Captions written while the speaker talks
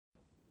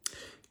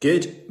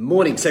Good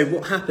morning. So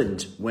what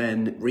happened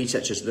when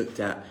researchers looked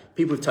at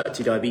people with type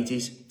 2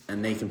 diabetes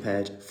and they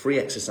compared 3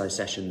 exercise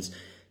sessions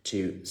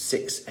to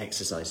 6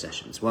 exercise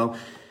sessions? Well,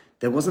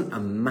 there wasn't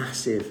a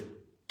massive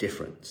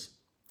difference.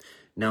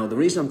 Now, the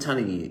reason I'm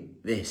telling you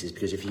this is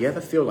because if you ever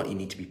feel like you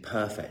need to be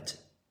perfect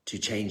to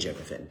change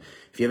everything,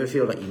 if you ever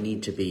feel like I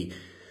need to be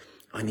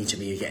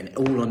getting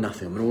all or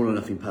nothing, I'm an all or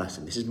nothing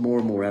person, this is more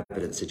and more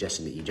evidence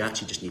suggesting that you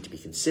actually just need to be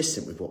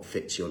consistent with what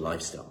fits your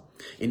lifestyle.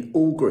 In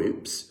all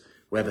groups,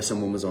 whether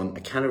someone was on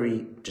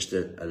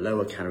a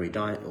lower calorie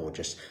diet or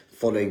just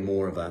following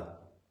more of a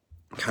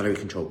calorie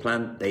control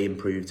plan, they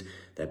improved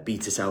their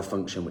beta cell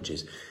function, which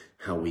is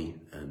how we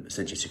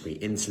essentially secrete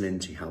insulin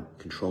to help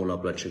control our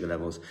blood sugar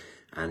levels,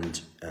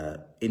 and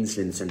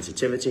insulin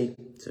sensitivity,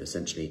 so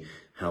essentially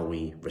how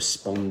we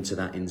respond to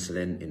that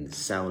insulin in the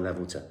cell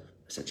level to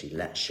essentially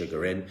let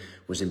sugar in,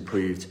 was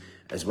improved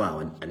as well.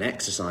 And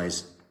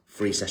exercise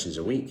 3 sessions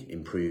a week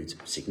improved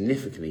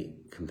significantly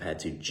compared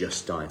to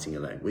just dieting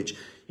alone, which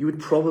you would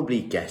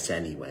probably guess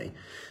anyway.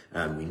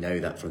 We know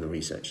that from the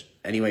research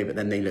anyway, but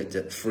then they looked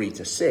at 3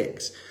 to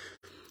 6.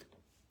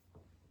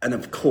 And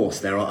of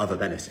course, there are other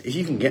benefits. If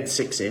you can get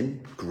 6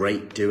 in,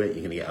 great, do it.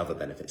 You're going to get other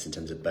benefits in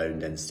terms of bone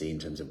density, in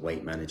terms of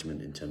weight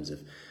management, in terms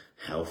of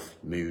health,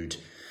 mood,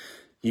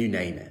 you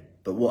name it.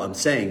 But what I'm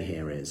saying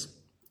here is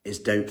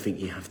don't think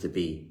you have to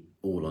be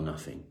all or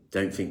nothing.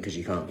 Don't think because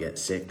you can't get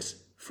 6,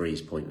 3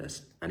 is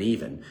pointless. And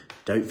even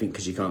don't think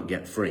because you can't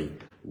get 3,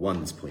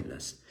 1's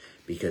pointless.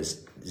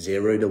 Because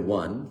 0 to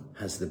 1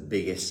 has the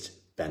biggest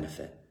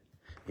benefit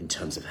in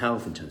terms of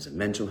health, in terms of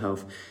mental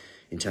health,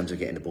 in terms of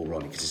getting the ball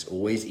rolling. Because it's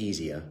always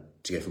easier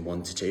to go from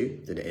 1 to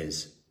 2 than it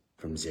is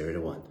from 0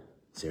 to 1,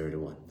 0 to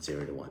 1,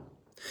 0 to 1.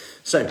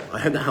 So I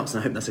hope that helps, and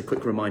I hope that's a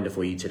quick reminder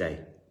for you today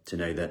to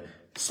know that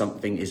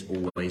something is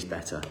always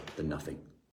better than nothing.